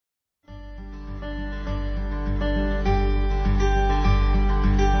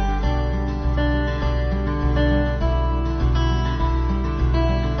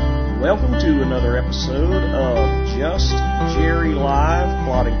to another episode of Just Jerry Live,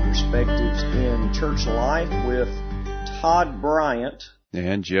 plotting perspectives in church life with Todd Bryant.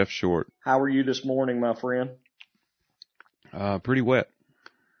 And Jeff Short. How are you this morning, my friend? Pretty wet.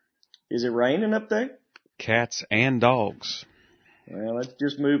 Is it raining up there? Cats and dogs. Well, it's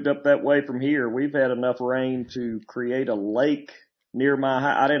just moved up that way from here. We've had enough rain to create a lake near my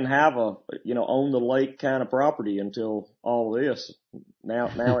house. I didn't have a, own the lake kind of property until all this. Now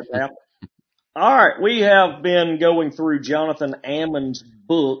it's happened. All right, we have been going through Jonathan Ammon's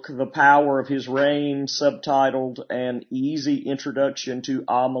book, The Power of His Reign, subtitled An Easy Introduction to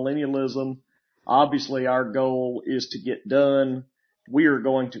Amillennialism. Obviously, our goal is to get done. We are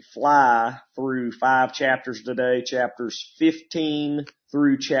going to fly through 5 chapters today, chapters 15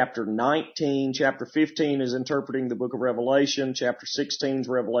 through chapter 19. Chapter 15 is interpreting the book of Revelation. Chapter 16 is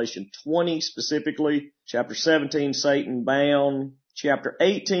Revelation 20 specifically. Chapter 17, Satan bound. Chapter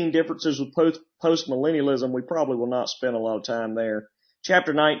 18, differences with post-millennialism. We probably will not spend a lot of time there.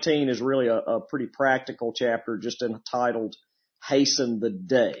 Chapter 19 is really a pretty practical chapter, just entitled Hasten the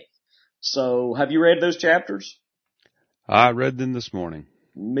Day. So, have you read those chapters? I read them this morning.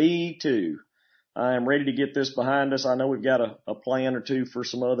 Me too. I am ready to get this behind us. I know we've got a plan or two for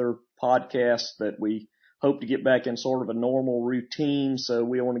some other podcasts that we hope to get back in sort of a normal routine, so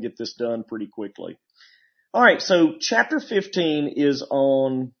we want to get this done pretty quickly. All right, so chapter 15 is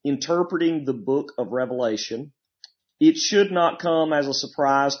on interpreting the book of Revelation. It should not come as a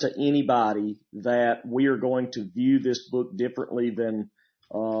surprise to anybody that we are going to view this book differently than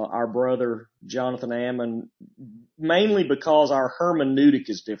our brother Jonathan Ammon, mainly because our hermeneutic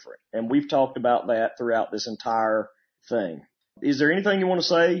is different, and we've talked about that throughout this entire thing. Is there anything you want to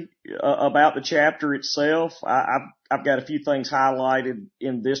say about the chapter itself? I've got a few things highlighted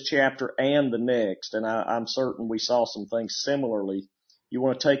in this chapter and the next, and I'm certain we saw some things similarly. You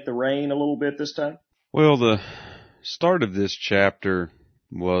want to take the rein a little bit this time? Well, the start of this chapter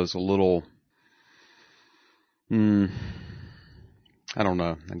was a little, I don't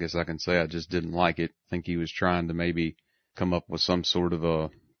know. I guess I can say I just didn't like it. I think he was trying to maybe come up with some sort of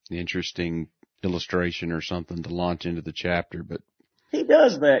a interesting illustration or something to launch into the chapter, but he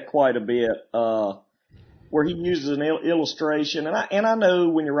does that quite a bit, where he uses an illustration. And I know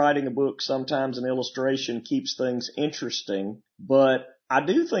when you're writing a book, sometimes an illustration keeps things interesting, but I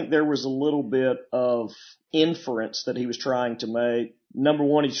do think there was a little bit of inference that he was trying to make. Number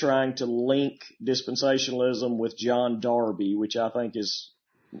one, he's trying to link dispensationalism with John Darby, which I think is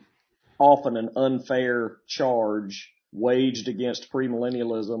often an unfair charge waged against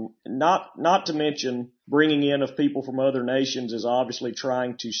premillennialism. Not to mention bringing in of people from other nations is obviously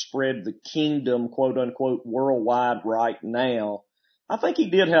trying to spread the kingdom, quote unquote, worldwide right now. I think he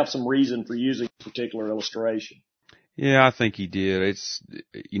did have some reason for using a particular illustration. Yeah, I think he did. It's,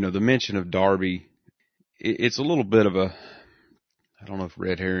 the mention of Darby, it's a little bit of a, I don't know if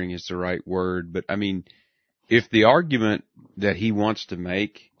red herring is the right word, but I mean, if the argument that he wants to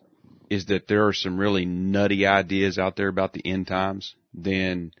make is that there are some really nutty ideas out there about the end times,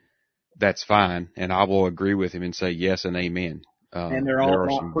 then that's fine, and I will agree with him and say yes and amen. And they're all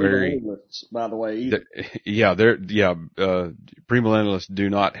not premillennialists, by the way, either. Premillennialists do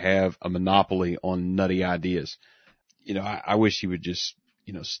not have a monopoly on nutty ideas. I wish he would just,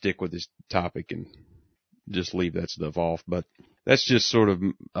 stick with his topic and just leave that stuff off, but that's just sort of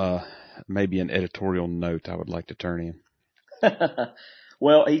maybe an editorial note I would like to turn in.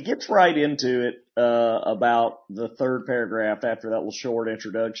 Well, he gets right into it about the third paragraph after that little short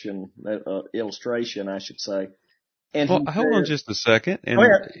introduction, illustration, I should say. And hold on just a second.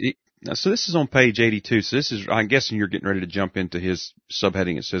 And so this is on page 82. So this is, I'm guessing you're getting ready to jump into his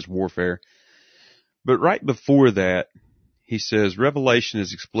subheading. It says warfare. But right before that, he says, Revelation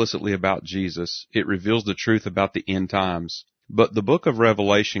is explicitly about Jesus. It reveals the truth about the end times. But the book of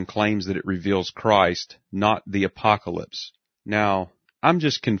Revelation claims that it reveals Christ, not the apocalypse. Now, I'm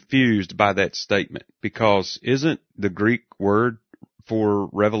just confused by that statement, because isn't the Greek word for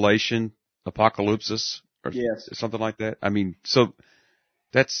revelation apocalypsis or something like that? I mean, so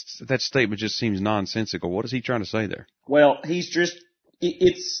that statement just seems nonsensical. What is he trying to say there? Well,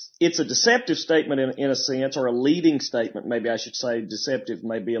 it's a deceptive statement in a sense, or a leading statement, maybe I should say. Deceptive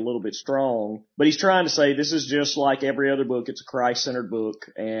may be a little bit strong, but he's trying to say this is just like every other book. It's a Christ-centered book,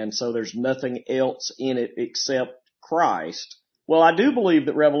 and so there's nothing else in it except Christ. Well, I do believe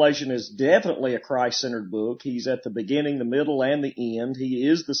that Revelation is definitely a Christ-centered book. He's at the beginning, the middle, and the end. He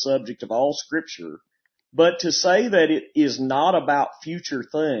is the subject of all Scripture. But to say that it is not about future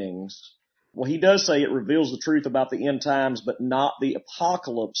things, well, he does say it reveals the truth about the end times, but not the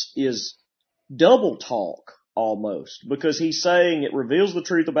apocalypse, is double talk. almost, because he's saying it reveals the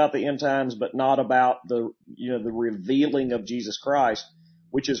truth about the end times, but not about the revealing of Jesus Christ,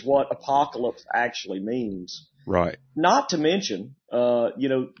 which is what apocalypse actually means. Right. Not to mention,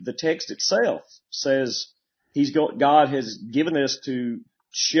 the text itself says God has given this to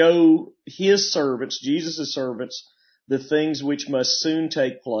show his servants, Jesus' servants, the things which must soon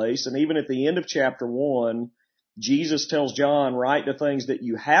take place. And even at the end of chapter 1, Jesus tells John, write the things that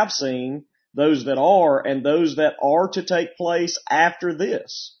you have seen, those that are, and those that are to take place after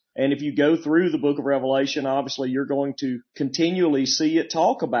this. And if you go through the book of Revelation, obviously you're going to continually see it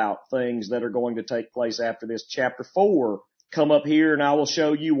talk about things that are going to take place after this. Chapter 4, come up here and I will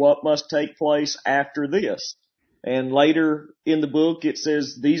show you what must take place after this. And later in the book it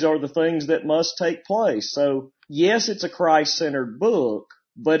says these are the things that must take place. So yes, it's a Christ-centered book,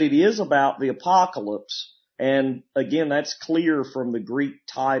 but it is about the apocalypse. And again, that's clear from the Greek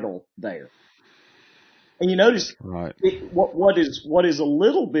title there. And you notice right. What is a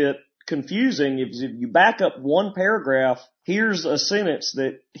little bit confusing if you back up one paragraph, here's a sentence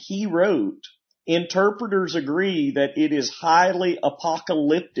that he wrote. Interpreters agree that it is highly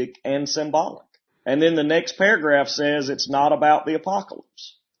apocalyptic and symbolic. And then the next paragraph says it's not about the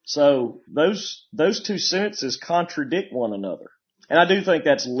apocalypse. So those two sentences contradict one another. And I do think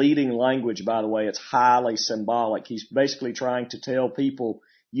that's leading language, by the way. It's highly symbolic. He's basically trying to tell people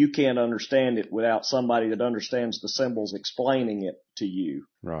you can't understand it without somebody that understands the symbols explaining it to you.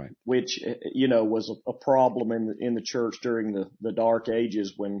 Right. Which, was a problem in the church during the Dark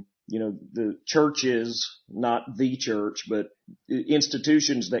Ages when, the churches, not the church, but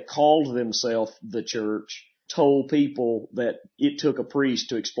institutions that called themselves the church told people that it took a priest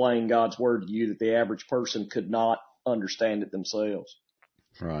to explain God's word to you, that the average person could not understand it themselves.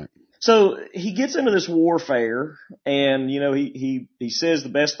 Right. So he gets into this warfare, and he says the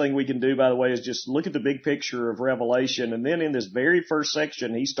best thing we can do, by the way, is just look at the big picture of Revelation, and then in this very first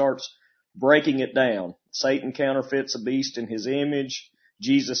section he starts breaking it down. Satan counterfeits a beast in his image.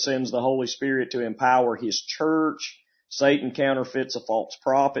 Jesus sends the Holy Spirit to empower his church. Satan counterfeits a false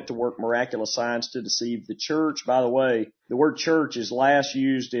prophet to work miraculous signs to deceive the church. By the way, the word church is last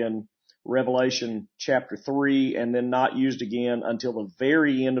used in Revelation chapter 3 and then not used again until the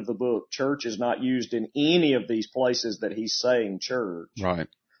very end of the book. Church is not used in any of these places that he's saying church. Right.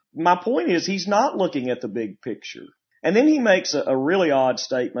 My point is he's not looking at the big picture. And then he makes a really odd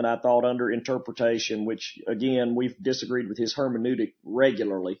statement, I thought, under interpretation, which, again, we've disagreed with his hermeneutic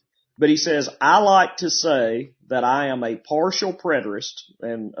regularly. But he says, I like to say that I am a partial preterist,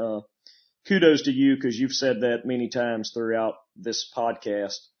 and kudos to you because you've said that many times throughout this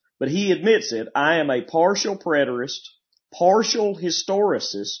podcast. But he admits it. I am a partial preterist, partial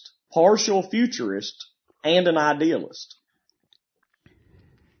historicist, partial futurist, and an idealist.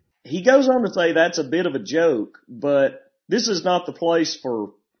 He goes on to say that's a bit of a joke, but this is not the place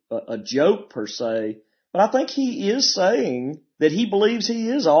for a joke per se. But I think he is saying that he believes he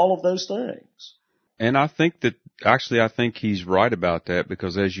is all of those things. And I think he's right about that,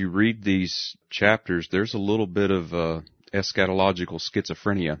 because as you read these chapters, there's a little bit of eschatological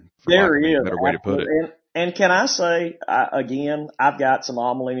schizophrenia. There is. A better way to put it. And can I say, again, I've got some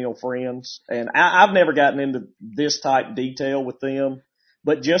amillennial friends, and I've never gotten into this type detail with them.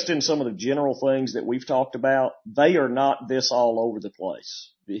 But just in some of the general things that we've talked about, they are not this all over the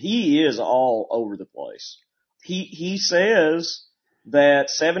place. He is all over the place. He says that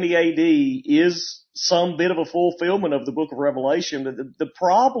 70 AD is some bit of a fulfillment of the book of Revelation. But the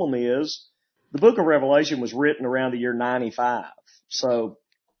problem is the book of Revelation was written around the year 95. So,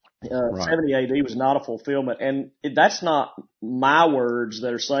 Right. 70 AD was not a fulfillment. And that's not my words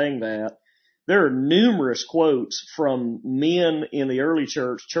that are saying that. There are numerous quotes from men in the early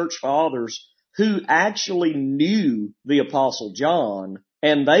church fathers, who actually knew the Apostle John,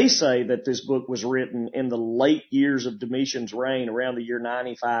 and they say that this book was written in the late years of Domitian's reign around the year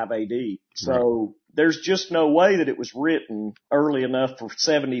 95 AD. So there's just no way that it was written early enough for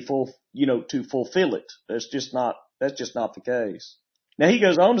 70 to fulfill it. That's just not the case. Now he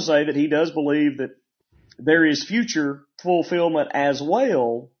goes on to say that he does believe that there is future fulfillment as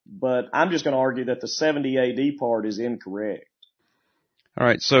well, but I'm just going to argue that the 70 AD part is incorrect. All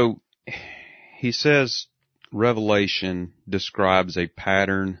right, so he says Revelation describes a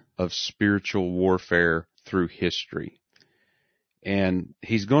pattern of spiritual warfare through history. And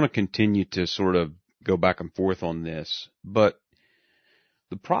he's going to continue to sort of go back and forth on this. But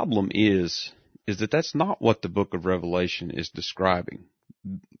the problem is that that's not what the book of Revelation is describing.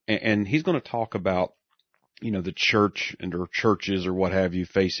 And he's going to talk about, the church or churches or what have you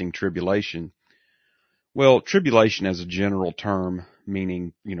facing tribulation. Well, tribulation as a general term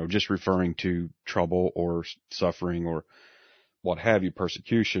meaning, just referring to trouble or suffering or what have you,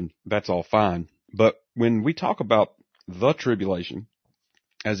 persecution. That's all fine. But when we talk about the tribulation,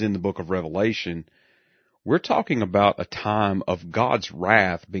 as in the book of Revelation, we're talking about a time of God's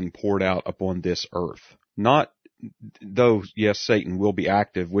wrath being poured out upon this earth. Not, though, yes, Satan will be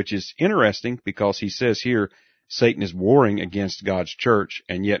active, which is interesting because he says here, Satan is warring against God's church,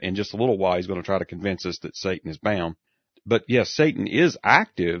 and yet in just a little while he's going to try to convince us that Satan is bound. But yes, Satan is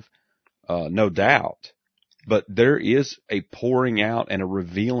active, no doubt, but there is a pouring out and a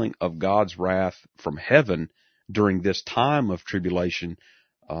revealing of God's wrath from heaven during this time of tribulation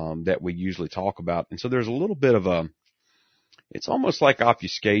that we usually talk about. And so there's a little bit of it's almost like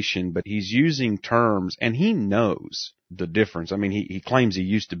obfuscation, but he's using terms and he knows the difference. I mean, he claims he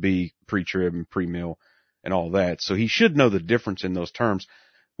used to be pre-trib and pre-mill and all that. So he should know the difference in those terms,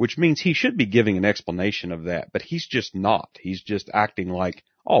 which means he should be giving an explanation of that, but he's just not. He's just acting like,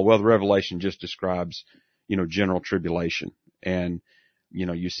 oh, well, the Revelation just describes, general tribulation. And,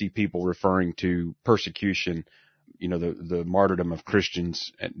 you see people referring to persecution, the martyrdom of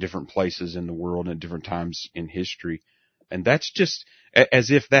Christians at different places in the world and at different times in history. And that's just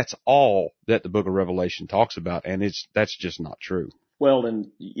as if that's all that the book of Revelation talks about. And that's just not true. Well,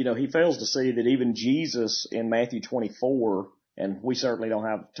 and, he fails to see that even Jesus in Matthew 24, and we certainly don't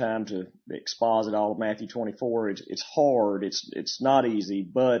have time to exposit all of Matthew 24. It's hard. It's not easy,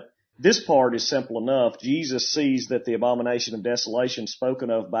 but this part is simple enough. Jesus sees that the abomination of desolation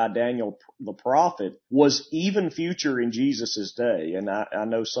spoken of by Daniel the prophet was even future in Jesus' day. And I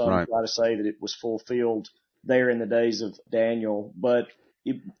know some try to say that it was fulfilled there in the days of Daniel, but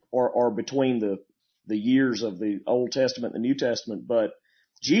or between the years of the Old Testament and the New Testament, but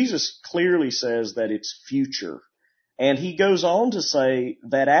Jesus clearly says that it's future. And he goes on to say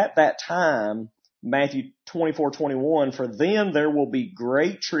that at that time, Matthew 24:21, for then there will be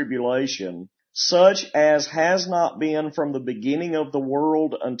great tribulation, such as has not been from the beginning of the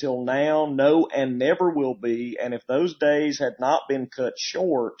world until now, no, and never will be. And if those days had not been cut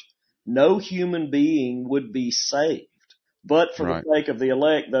short, no human being would be saved. But for the sake of the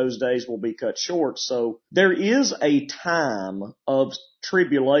elect, those days will be cut short. So there is a time of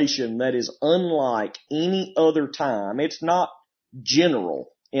tribulation that is unlike any other time. It's not general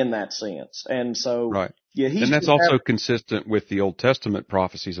in that sense. And so, and that's also consistent with the Old Testament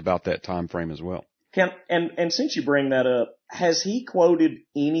prophecies about that time frame as well. And since you bring that up, has he quoted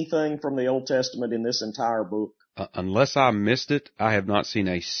anything from the Old Testament in this entire book? Unless I missed it, I have not seen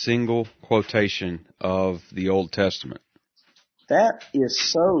a single quotation of the Old Testament. That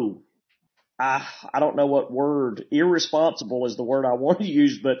is so, I don't know what word, irresponsible is the word I want to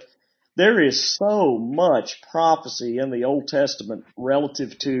use, but there is so much prophecy in the Old Testament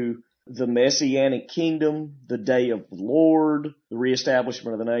relative to the Messianic kingdom, the day of the Lord, the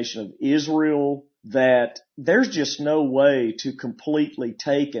reestablishment of the nation of Israel, that there's just no way to completely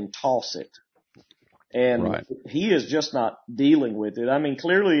take and toss it. And he is just not dealing with it. I mean,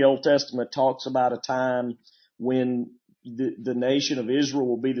 clearly the Old Testament talks about a time when the nation of Israel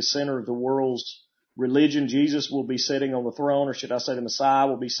will be the center of the world's religion. Jesus will be sitting on the throne, or should I say the Messiah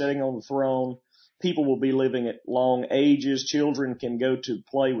will be sitting on the throne. People will be living at long ages. Children can go to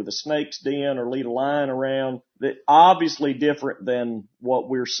play with a snake's den or lead a lion around. That obviously different than what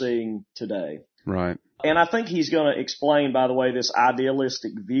we're seeing today. Right. And I think he's going to explain, by the way, this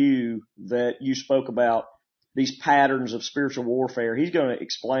idealistic view that you spoke about, these patterns of spiritual warfare. He's going to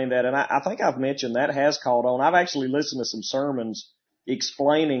explain that. And I think I've mentioned that has caught on. I've actually listened to some sermons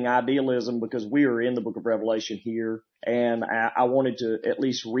explaining idealism because we are in the book of Revelation here. And I wanted to at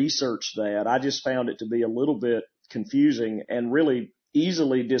least research that. I just found it to be a little bit confusing and really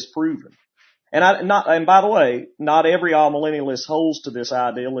easily disproven. And by the way, not every amillennialist holds to this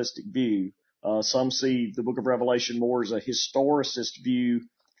idealistic view. Some see the book of Revelation more as a historicist view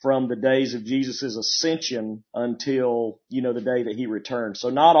from the days of Jesus' ascension until, the day that he returned.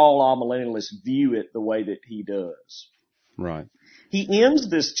 So not all amillennialists view it the way that he does. Right. He ends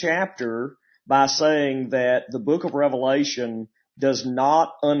this chapter by saying that the book of Revelation does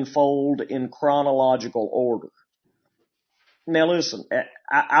not unfold in chronological order. Now listen,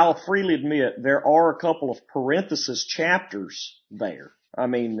 I'll freely admit there are a couple of parenthesis chapters there. I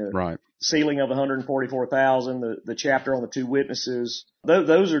mean, sealing of the 144,000, the chapter on the two witnesses,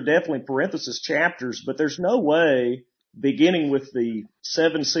 those are definitely parenthesis chapters, but there's no way, beginning with the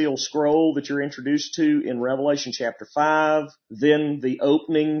 7-seal scroll that you're introduced to in Revelation chapter 5, then the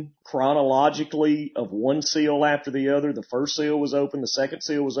opening chronologically of one seal after the other. The first seal was open, the second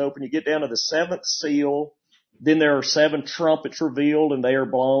seal was open. You get down to the 7th seal, Then there are 7 trumpets revealed, and they are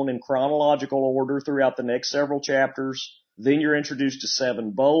blown in chronological order throughout the next several chapters. Then you're introduced to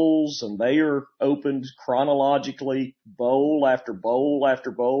 7 bowls, and they are opened chronologically, bowl after bowl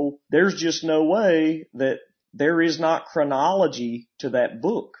after bowl. There's just no way that there is not chronology to that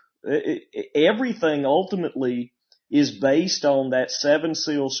book. Everything ultimately is based on that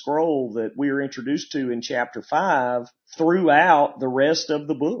 7-seal scroll that we are introduced to in chapter 5 throughout the rest of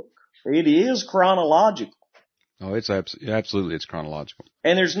the book. It is chronological. Oh, it's absolutely, it's chronological.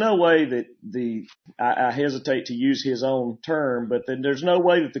 And there's no way that I hesitate to use his own term, but then there's no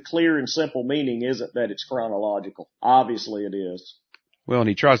way that the clear and simple meaning isn't that it's chronological. Obviously it is. Well, and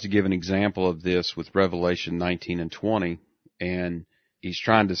he tries to give an example of this with Revelation 19 and 20, and he's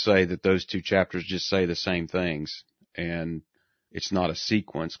trying to say that those 2 chapters just say the same things, and it's not a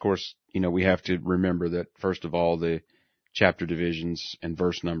sequence. Of course, we have to remember that, first of all, the chapter divisions and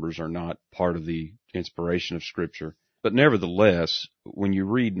verse numbers are not part of the inspiration of Scripture. But nevertheless, when you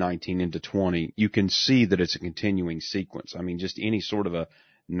read 19 into 20, you can see that it's a continuing sequence. I mean, just any sort of a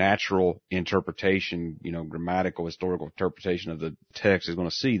natural interpretation, grammatical, historical interpretation of the text is going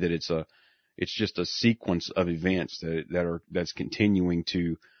to see that it's just a sequence of events that's continuing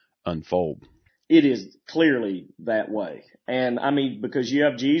to unfold. It is clearly that way. And I mean, because you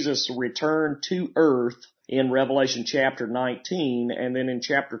have Jesus return to earth in Revelation chapter 19, and then in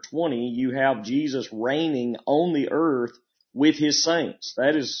chapter 20, you have Jesus reigning on the earth with his saints.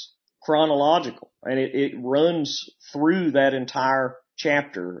 That is chronological, and it runs through that entire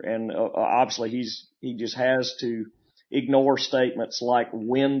chapter. And obviously he just has to ignore statements like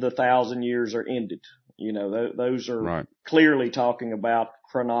when the 1,000 years are ended. Those are right. Clearly talking about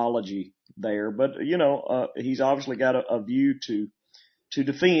chronology there, but he's obviously got a view to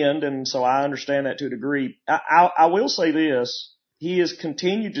defend, and so I understand that to a degree. I will say this: he has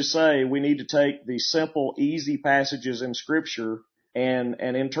continued to say we need to take the simple, easy passages in Scripture and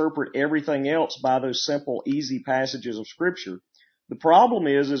interpret everything else by those simple, easy passages of Scripture. The problem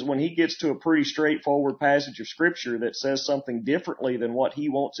is when he gets to a pretty straightforward passage of Scripture that says something differently than what he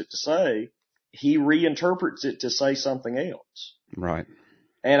wants it to say, he reinterprets it to say something else. Right.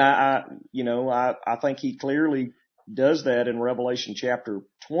 And I think he clearly does that in Revelation chapter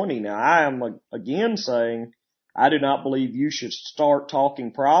 20. Now, I am again saying I do not believe you should start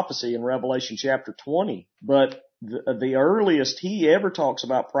talking prophecy in Revelation chapter 20, but the earliest he ever talks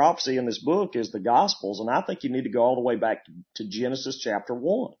about prophecy in this book is the Gospels, and I think you need to go all the way back to Genesis chapter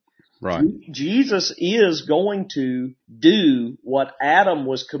 1. Right. Jesus is going to do what Adam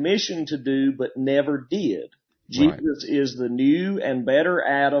was commissioned to do but never did. Jesus is the new and better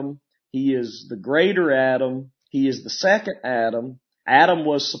Adam. He is the greater Adam. He is the second Adam. Adam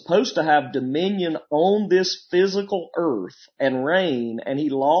was supposed to have dominion on this physical earth and reign, and he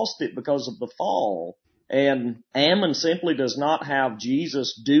lost it because of the fall. And Ammon simply does not have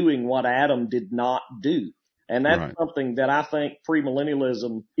Jesus doing what Adam did not do. And that's something that I think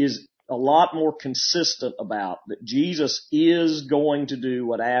premillennialism is a lot more consistent about, that Jesus is going to do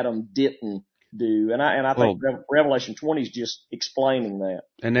what Adam didn't do. And I think Revelation 20 is just explaining that.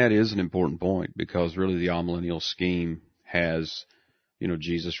 And that is an important point, because really the amillennial scheme has,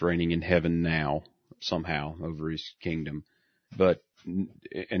 Jesus reigning in heaven now somehow over his kingdom.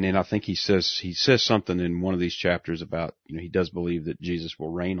 And then I think he says something in one of these chapters about, he does believe that Jesus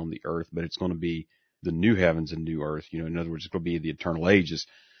will reign on the earth, but it's going to be the new heavens and new earth. In other words, it's going to be the eternal ages.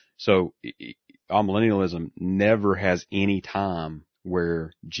 So amillennialism never has any time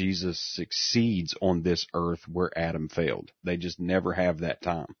where Jesus succeeds on this earth where Adam failed. They just never have that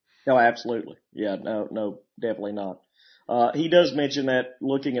time. No, absolutely. Yeah, no, definitely not. He does mention that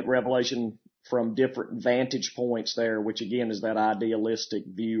looking at Revelation from different vantage points there, which again is that idealistic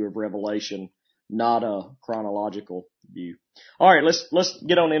view of Revelation, not a chronological view. All right, let's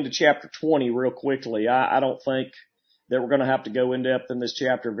get on into chapter 20 real quickly. I don't think that we're going to have to go in depth in this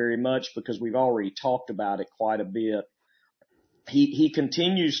chapter very much, because we've already talked about it quite a bit. He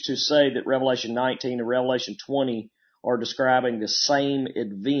continues to say that Revelation 19 and Revelation 20 are describing the same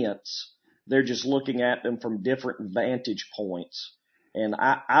events. They're just looking at them from different vantage points. And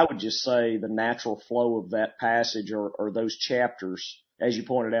I would just say the natural flow of that passage or those chapters, as you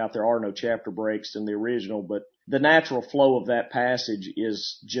pointed out, there are no chapter breaks in the original, but the natural flow of that passage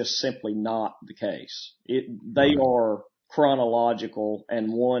is just simply not the case. They are chronological,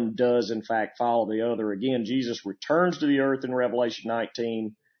 and one does in fact follow the other. Again, Jesus returns to the earth in Revelation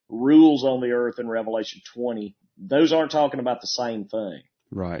 19, rules on the earth in Revelation 20. Those aren't talking about the same thing.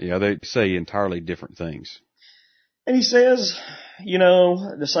 Right. Yeah, they say entirely different things. And he says,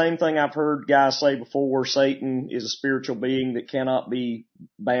 the same thing I've heard guys say before, Satan is a spiritual being that cannot be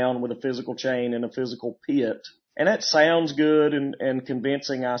bound with a physical chain in a physical pit. And that sounds good and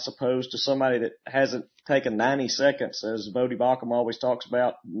convincing, I suppose, to somebody that hasn't taken 90 seconds, as Vodi Bakum always talks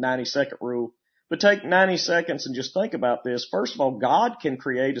about, 90-second rule. But take 90 seconds and just think about this. First of all, God can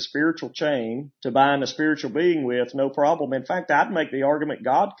create a spiritual chain to bind a spiritual being with, no problem. In fact, I'd make the argument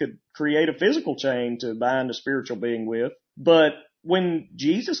God could create a physical chain to bind a spiritual being with. But when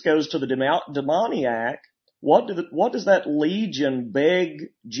Jesus goes to the demoniac, what does that legion beg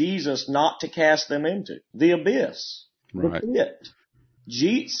Jesus not to cast them into? The abyss. Right. The pit.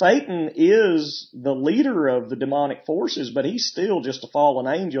 Satan is the leader of the demonic forces, but he's still just a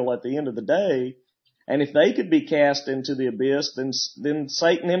fallen angel at the end of the day. And if they could be cast into the abyss, then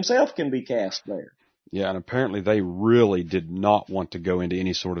Satan himself can be cast there. Yeah, and apparently they really did not want to go into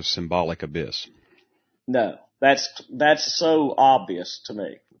any sort of symbolic abyss. No, that's so obvious to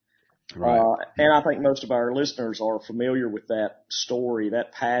me. Right. And I think most of our listeners are familiar with that story,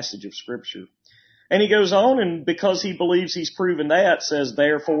 that passage of Scripture. And he goes on, and because he believes he's proven that, says,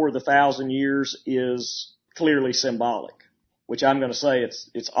 therefore the 1,000 years is clearly symbolic, which I'm going to say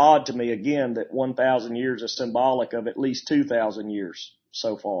it's odd to me, again, that 1,000 years is symbolic of at least 2,000 years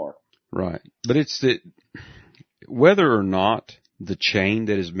so far. Right. But it's that whether or not the chain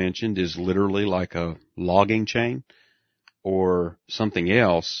that is mentioned is literally like a logging chain or something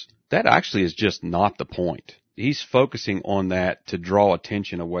else, that actually is just not the point. He's focusing on that to draw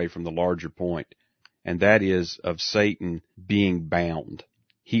attention away from the larger point. And that is of Satan being bound.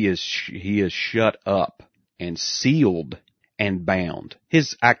 He is shut up and sealed and bound.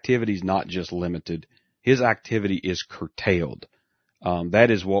 His activity is not just limited. His activity is curtailed.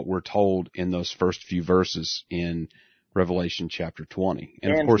 That is what we're told in those first few verses in Revelation chapter 20.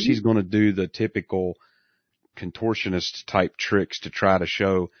 And of course, he's going to do the typical contortionist type tricks to try to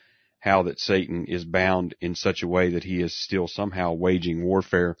show how that Satan is bound in such a way that he is still somehow waging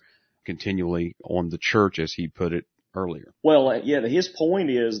warfare continually on the church, as he put it earlier. Well, yeah, his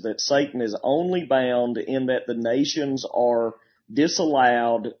point is that Satan is only bound in that the nations are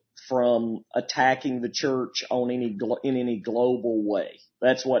disallowed from attacking the church in any global way.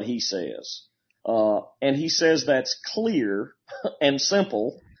 That's what he says. And he says that's clear and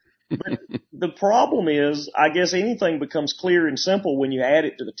simple. But the problem is, I guess anything becomes clear and simple when you add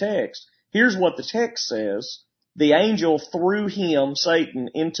it to the text. Here's what the text says. The angel threw him, Satan,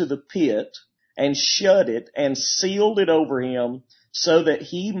 into the pit and shut it and sealed it over him so that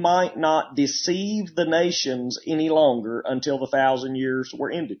he might not deceive the nations any longer until the 1,000 years were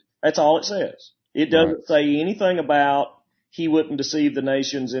ended. That's all it says. It doesn't say anything about he wouldn't deceive the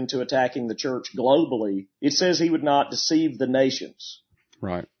nations into attacking the church globally. It says he would not deceive the nations.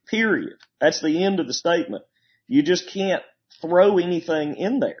 Right. Period. That's the end of the statement. You just can't throw anything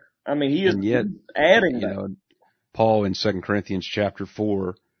in there. I mean, he is adding that. Paul in 2 Corinthians chapter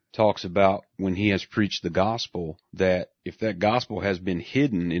 4 talks about when he has preached the gospel, that if that gospel has been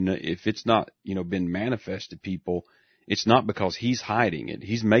hidden, if it's not, been manifest to people, it's not because he's hiding it.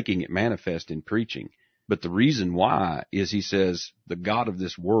 He's making it manifest in preaching. But the reason why is, he says, the God of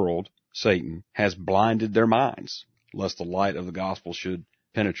this world, Satan, has blinded their minds, lest the light of the gospel should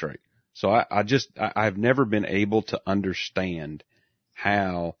penetrate. So I've never been able to understand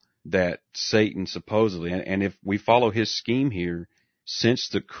how that Satan supposedly, and if we follow his scheme here, since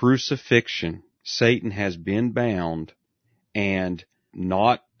the crucifixion, Satan has been bound and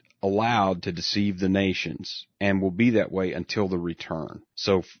not allowed to deceive the nations, and will be that way until the return.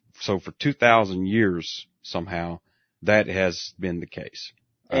 So for 2,000 years, somehow, that has been the case.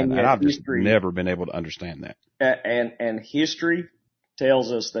 And I've just never been able to understand that. And history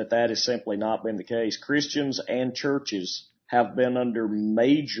tells us that has simply not been the case. Christians and churches have been under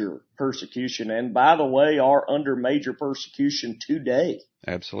major persecution, and by the way, are under major persecution today.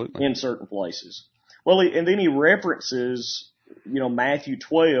 Absolutely. In certain places. Well, and then he references, Matthew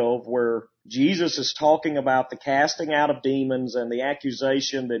 12, where Jesus is talking about the casting out of demons and the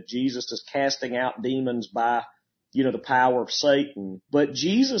accusation that Jesus is casting out demons by, the power of Satan. But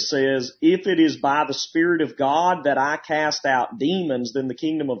Jesus says, if it is by the Spirit of God that I cast out demons, then the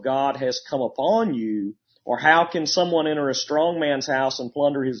kingdom of God has come upon you. Or how can someone enter a strong man's house and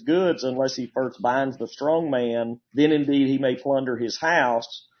plunder his goods unless he first binds the strong man? Then indeed he may plunder his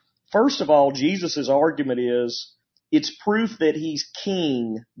house. First of all, Jesus' argument is it's proof that he's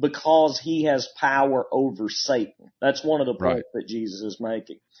king because he has power over Satan. That's one of the points that Jesus is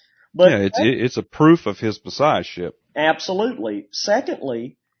making. But it's a proof of his messiahship. Absolutely.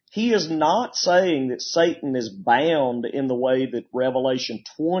 Secondly, he is not saying that Satan is bound in the way that Revelation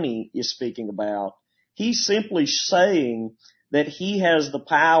 20 is speaking about. He's simply saying that he has the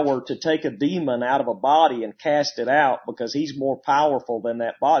power to take a demon out of a body and cast it out because he's more powerful than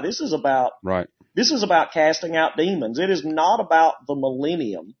that body. This is about casting out demons. It is not about the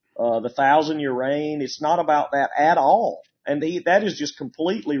millennium, the 1,000-year reign. It's not about that at all. And that is just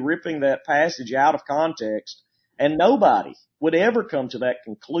completely ripping that passage out of context. And nobody would ever come to that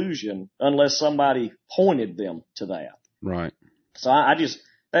conclusion unless somebody pointed them to that. Right. So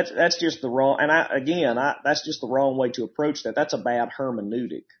that's just the wrong, that's just the wrong way to approach that. That's a bad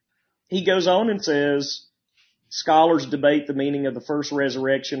hermeneutic. He goes on and says, scholars debate the meaning of the first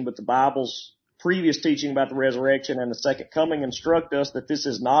resurrection, but the Bible's previous teaching about the resurrection and the second coming instruct us that this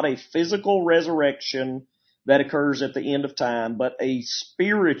is not a physical resurrection that occurs at the end of time, but a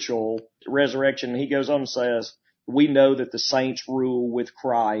spiritual resurrection. He goes on and says, we know that the saints rule with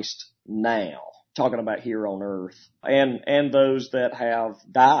Christ now, talking about here on earth, and those that have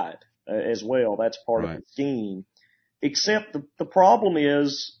died as well. That's part of the scheme. Except the problem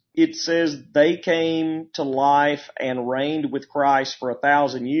is, it says they came to life and reigned with Christ for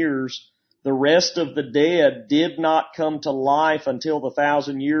 1,000 years. The rest of the dead did not come to life until the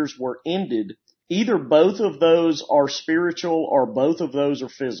 1,000 years were ended. Either both of those are spiritual or both of those are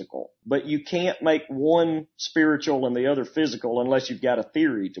physical. But you can't make one spiritual and the other physical unless you've got a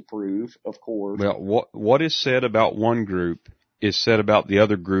theory to prove, of course. Well, what is said about one group is said about the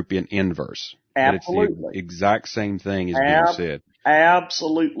other group in inverse. Absolutely. It's the exact same thing is being said.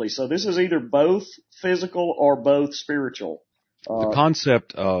 Absolutely. So this is either both physical or both spiritual. The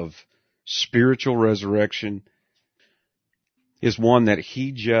concept of spiritual resurrection is one that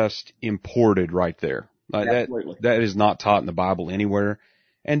he just imported right there. That is not taught in the Bible anywhere.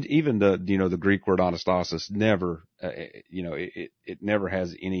 And even the Greek word anastasis never, it never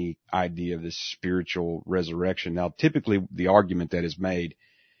has any idea of this spiritual resurrection. Now, typically the argument that is made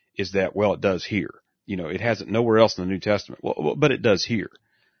is that, well, it does here. It has it nowhere else in the New Testament. Well, but it does here.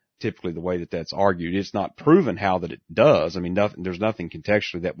 Typically the way that that's argued, it's not proven how that it does. I mean, there's nothing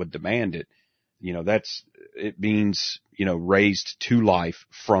contextually that would demand it. It means, raised to life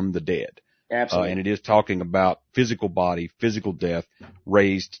from the dead. Absolutely. And it is talking about physical body, physical death,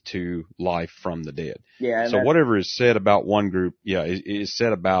 raised to life from the dead. Yeah. So whatever is said about one group, is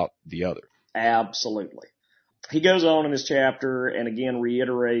said about the other. Absolutely. He goes on in this chapter and again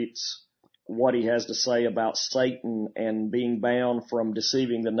reiterates what he has to say about Satan and being bound from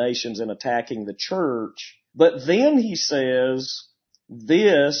deceiving the nations and attacking the church. But then he says,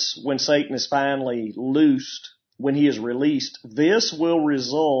 when Satan is finally loosed, when he is released, this will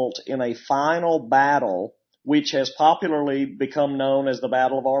result in a final battle, which has popularly become known as the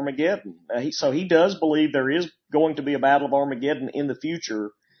Battle of Armageddon. So he does believe there is going to be a Battle of Armageddon in the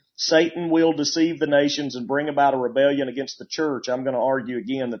future. Satan will deceive the nations and bring about a rebellion against the church. I'm going to argue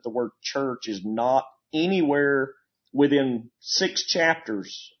again that the word church is not anywhere within 6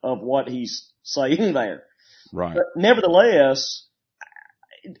 chapters of what he's saying there. Right. But nevertheless,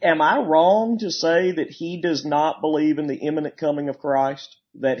 am I wrong to say that he does not believe in the imminent coming of Christ?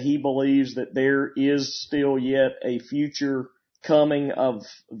 That he believes that there is still yet a future coming of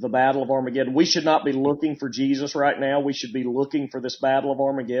the Battle of Armageddon? We should not be looking for Jesus right now. We should be looking for this Battle of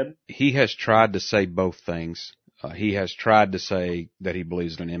Armageddon. He has tried to say both things. He has tried to say that he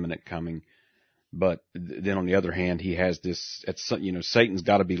believes in an imminent coming. But then on the other hand, he has this, Satan's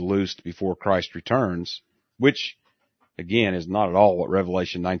got to be loosed before Christ returns, which again is not at all what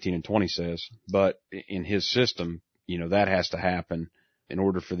Revelation 19 and 20 says. But in his system, that has to happen in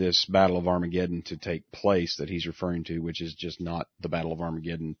order for this Battle of Armageddon to take place that he's referring to, which is just not the Battle of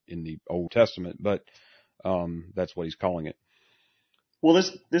Armageddon in the Old Testament, but that's what he's calling it. Well,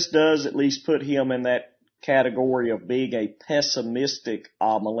 this does at least put him in that category of being a pessimistic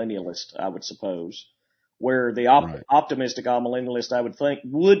amillennialist, I would suppose, where the optimistic amillennialist, I would think,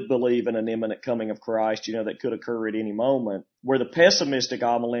 would believe in an imminent coming of Christ, that could occur at any moment, where the pessimistic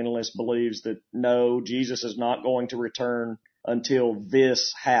amillennialist believes that no, Jesus is not going to return until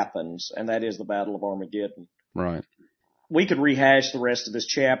this happens, and that is the Battle of Armageddon. Right. We could rehash the rest of this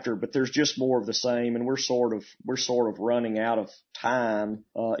chapter, but there's just more of the same, and we're sort of running out of time.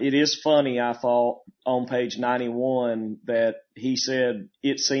 It is funny, I thought, on page 91 that he said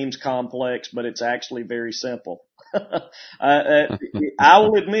it seems complex, but it's actually very simple. I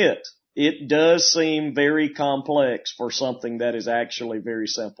will admit, it does seem very complex for something that is actually very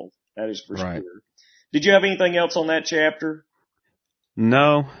simple. That is for sure. Did you have anything else on that chapter?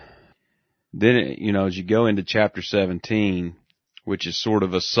 No. Then, as you go into chapter 17, which is sort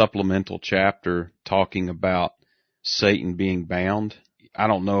of a supplemental chapter talking about Satan being bound, I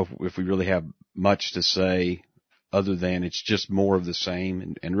don't know if we really have much to say other than it's just more of the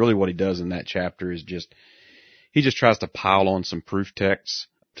same. And really what he does in that chapter is he just tries to pile on some proof texts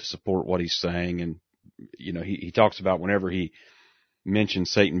to support what he's saying. And, he talks about whenever he mentions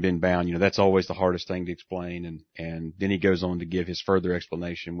Satan being bound, that's always the hardest thing to explain. And then he goes on to give his further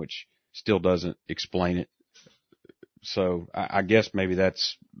explanation, which still doesn't explain it. So I guess maybe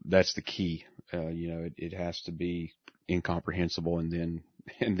that's the key. It has to be incomprehensible, and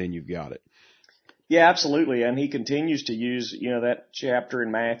then you've got it. Yeah, absolutely. And he continues to use, that chapter in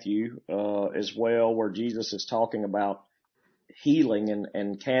Matthew, as well, where Jesus is talking about healing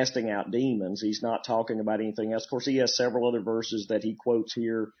and casting out demons. He's not talking about anything else. Of course, he has several other verses that he quotes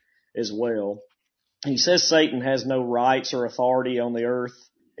here as well. He says Satan has no rights or authority on the earth.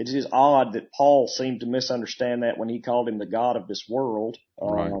 It is odd that Paul seemed to misunderstand that when he called him the God of this world.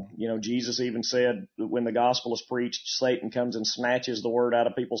 Right. Jesus even said that when the gospel is preached, Satan comes and snatches the word out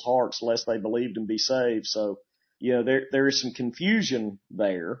of people's hearts lest they believed and be saved. So, there is some confusion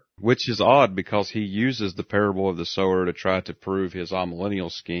there. Which is odd because he uses the parable of the sower to try to prove his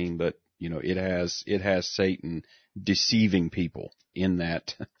amillennial scheme, but, it has Satan deceiving people in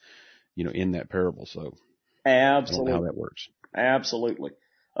that, in that parable. So Absolutely. I don't know how that works. Absolutely.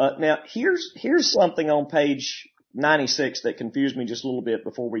 Now here's something on page 96 that confused me just a little bit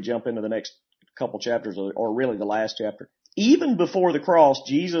before we jump into the next couple chapters, or really the last chapter. Even before the cross,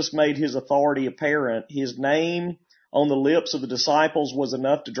 Jesus made his authority apparent. His name on the lips of the disciples was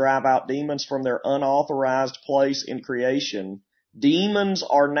enough to drive out demons from their unauthorized place in creation. Demons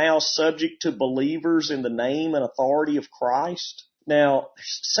are now subject to believers in the name and authority of Christ. Now,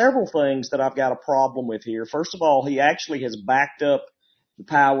 several things that I've got a problem with here. First of all, he actually has backed up the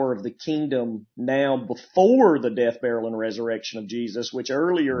power of the kingdom now before the death, burial, and resurrection of Jesus, which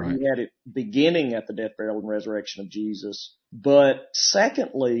earlier Right. he had it beginning at the death, burial, and resurrection of Jesus. But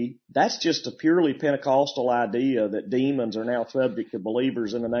secondly, that's just a purely Pentecostal idea that demons are now subject to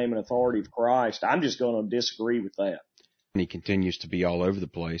believers in the name and authority of Christ. I'm just going to disagree with that. And he continues to be all over the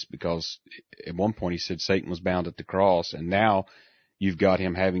place because at one point he said Satan was bound at the cross, and now you've got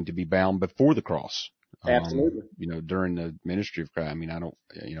him having to be bound before the cross. Absolutely. During the ministry of Christ. I mean, I don't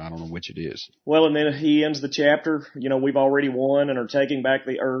know which it is. Well, and then he ends the chapter, we've already won and are taking back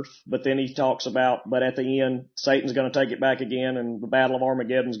the earth, but then he talks about, but at the end, Satan's going to take it back again, and the battle of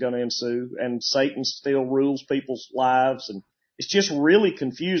Armageddon's going to ensue, and Satan still rules people's lives, and it's just really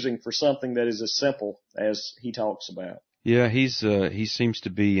confusing for something that is as simple as he talks about. Yeah, he seems to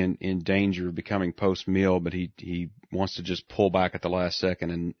be in danger of becoming post-mill, but he wants to just pull back at the last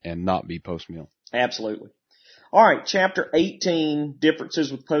second and not be post-mill. Absolutely. All right, chapter 18, differences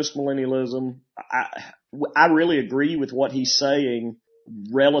with postmillennialism. I really agree with what he's saying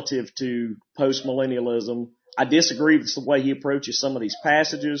relative to postmillennialism. I disagree with the way he approaches some of these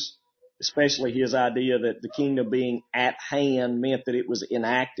passages, especially his idea that the kingdom being at hand meant that it was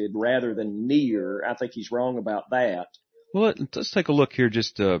enacted rather than near. I think he's wrong about that. Well, let's take a look here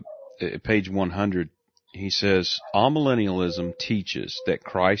just at page 100. He says, amillennialism teaches that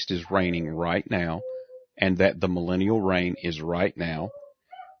Christ is reigning right now and that the millennial reign is right now.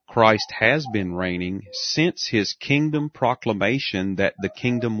 Christ has been reigning since his kingdom proclamation that the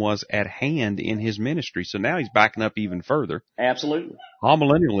kingdom was at hand in his ministry. So now he's backing up even further. Absolutely.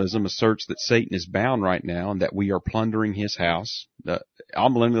 Amillennialism asserts that Satan is bound right now and that we are plundering his house. The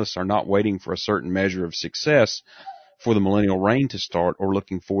amillennialists are not waiting for a certain measure of success for the millennial reign to start or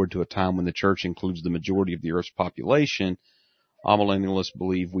looking forward to a time when the church includes the majority of the earth's population. Amillennialists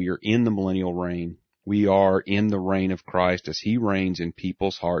believe we are in the millennial reign. We are in the reign of Christ as he reigns in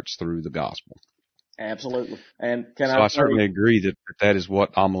people's hearts through the gospel. Absolutely. And I certainly agree that is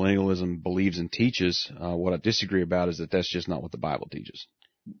what amillennialism believes and teaches. What I disagree about is that that's just not what the Bible teaches.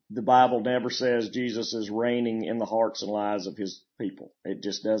 The Bible never says Jesus is reigning in the hearts and lives of his people. It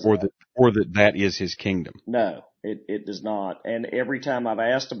just doesn't. Or that is his kingdom. No, it does not. And every time I've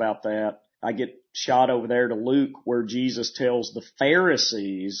asked about that, I get shot over there to Luke, where Jesus tells the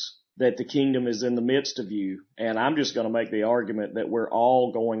Pharisees that the kingdom is in the midst of you. And I'm just going to make the argument that we're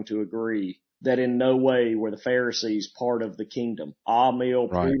all going to agree that in no way were the Pharisees part of the kingdom. Amill,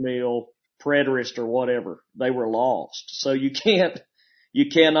 Right. premill, preterist, or whatever. They were lost. So you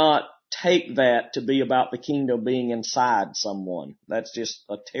cannot take that to be about the kingdom being inside someone. That's just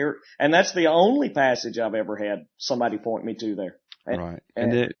and that's the only passage I've ever had somebody point me to there. Right.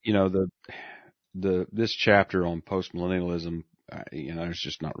 And then, this chapter on postmillennialism, there's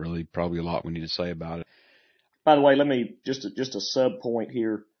just not really probably a lot we need to say about it. By the way, let me just a sub point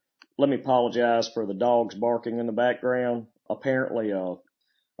here. Let me apologize for the dogs barking in the background. Apparently,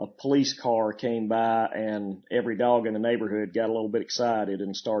 a police car came by and every dog in the neighborhood got a little bit excited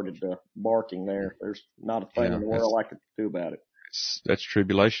and started barking there. There's not a thing in the world I could do about it. That's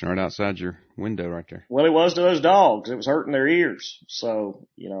tribulation right outside your window right there. Well, it was to those dogs. It was hurting their ears. So,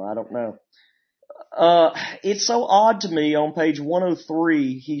 I don't know. It's so odd to me on page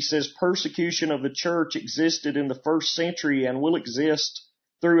 103, he says persecution of the church existed in the first century and will exist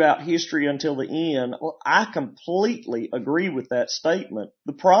throughout history until the end. Well, I completely agree with that statement.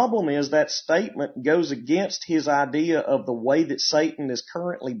 The problem is that statement goes against his idea of the way that Satan is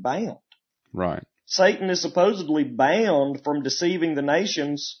currently bound. Right. Satan is supposedly bound from deceiving the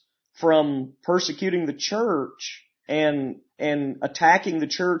nations, from persecuting the church, and attacking the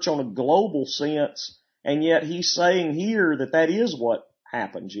church on a global sense, and yet he's saying here that is what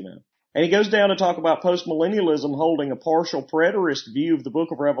happens, And he goes down to talk about postmillennialism holding a partial preterist view of the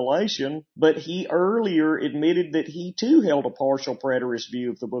book of Revelation, but he earlier admitted that he too held a partial preterist view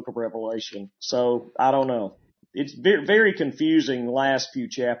of the book of Revelation. So, I don't know. It's very, very confusing last few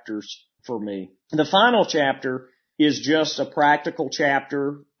chapters for me. The final chapter is just a practical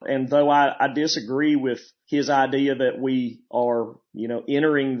chapter, and though I disagree with his idea that we are,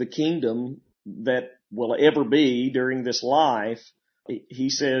 entering the kingdom that will ever be during this life, he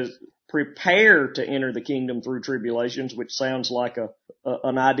says, prepare to enter the kingdom through tribulations, which sounds like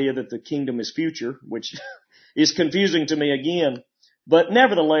an idea that the kingdom is future, which is confusing to me again. But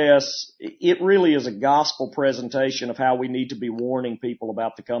nevertheless, it really is a gospel presentation of how we need to be warning people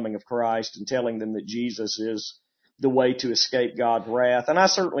about the coming of Christ and telling them that Jesus is the way to escape God's wrath. And I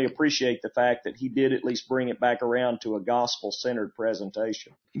certainly appreciate the fact that he did at least bring it back around to a gospel-centered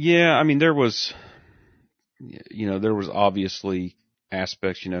presentation. Yeah, I mean, there was obviously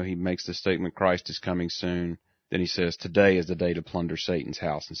aspects, he makes the statement, Christ is coming soon. Then he says, today is the day to plunder Satan's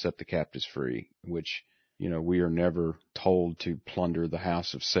house and set the captives free, which, we are never told to plunder the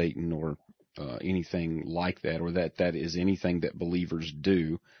house of Satan or anything like that, or that is anything that believers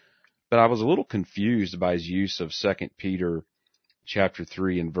do. But I was a little confused by his use of 2 Peter chapter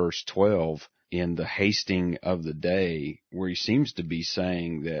 3 and verse 12 in the hasting of the day, where he seems to be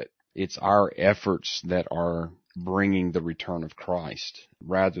saying that it's our efforts that are bringing the return of Christ,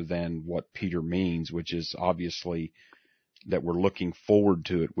 rather than what Peter means, which is obviously that we're looking forward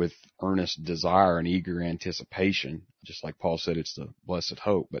to it with earnest desire and eager anticipation. Just like Paul said, it's the blessed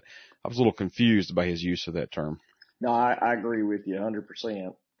hope. But I was a little confused by his use of that term. No, I agree with you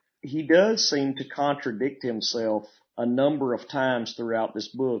 100%. He does seem to contradict himself a number of times throughout this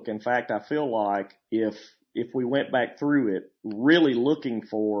book. In fact, I feel like if we went back through it really looking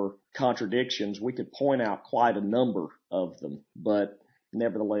for contradictions, we could point out quite a number of them. But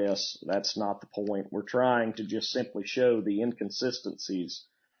nevertheless, that's not the point. We're trying to just simply show the inconsistencies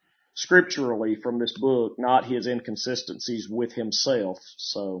scripturally from this book, not his inconsistencies with himself.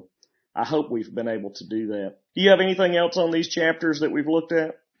 So I hope we've been able to do that. Do you have anything else on these chapters that we've looked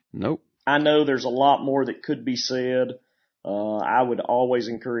at? Nope. I know there's a lot more that could be said. I would always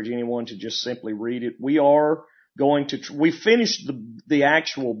encourage anyone to just simply read it. We are going to, we finished the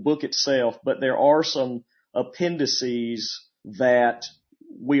actual book itself, but there are some appendices that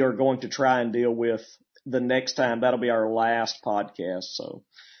we are going to try and deal with the next time. That'll be our last podcast. So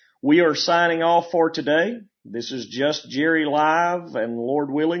we are signing off for today. This is Just Jerry Live, and Lord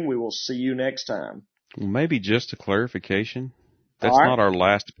willing, we will see you next time. Well, maybe just a clarification. That's not our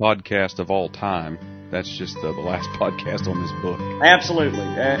last podcast of all time. That's just the last podcast on this book. Absolutely.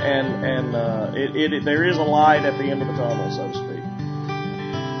 And there is a light at the end of the tunnel, so to speak.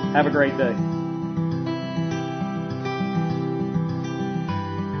 Have a great day.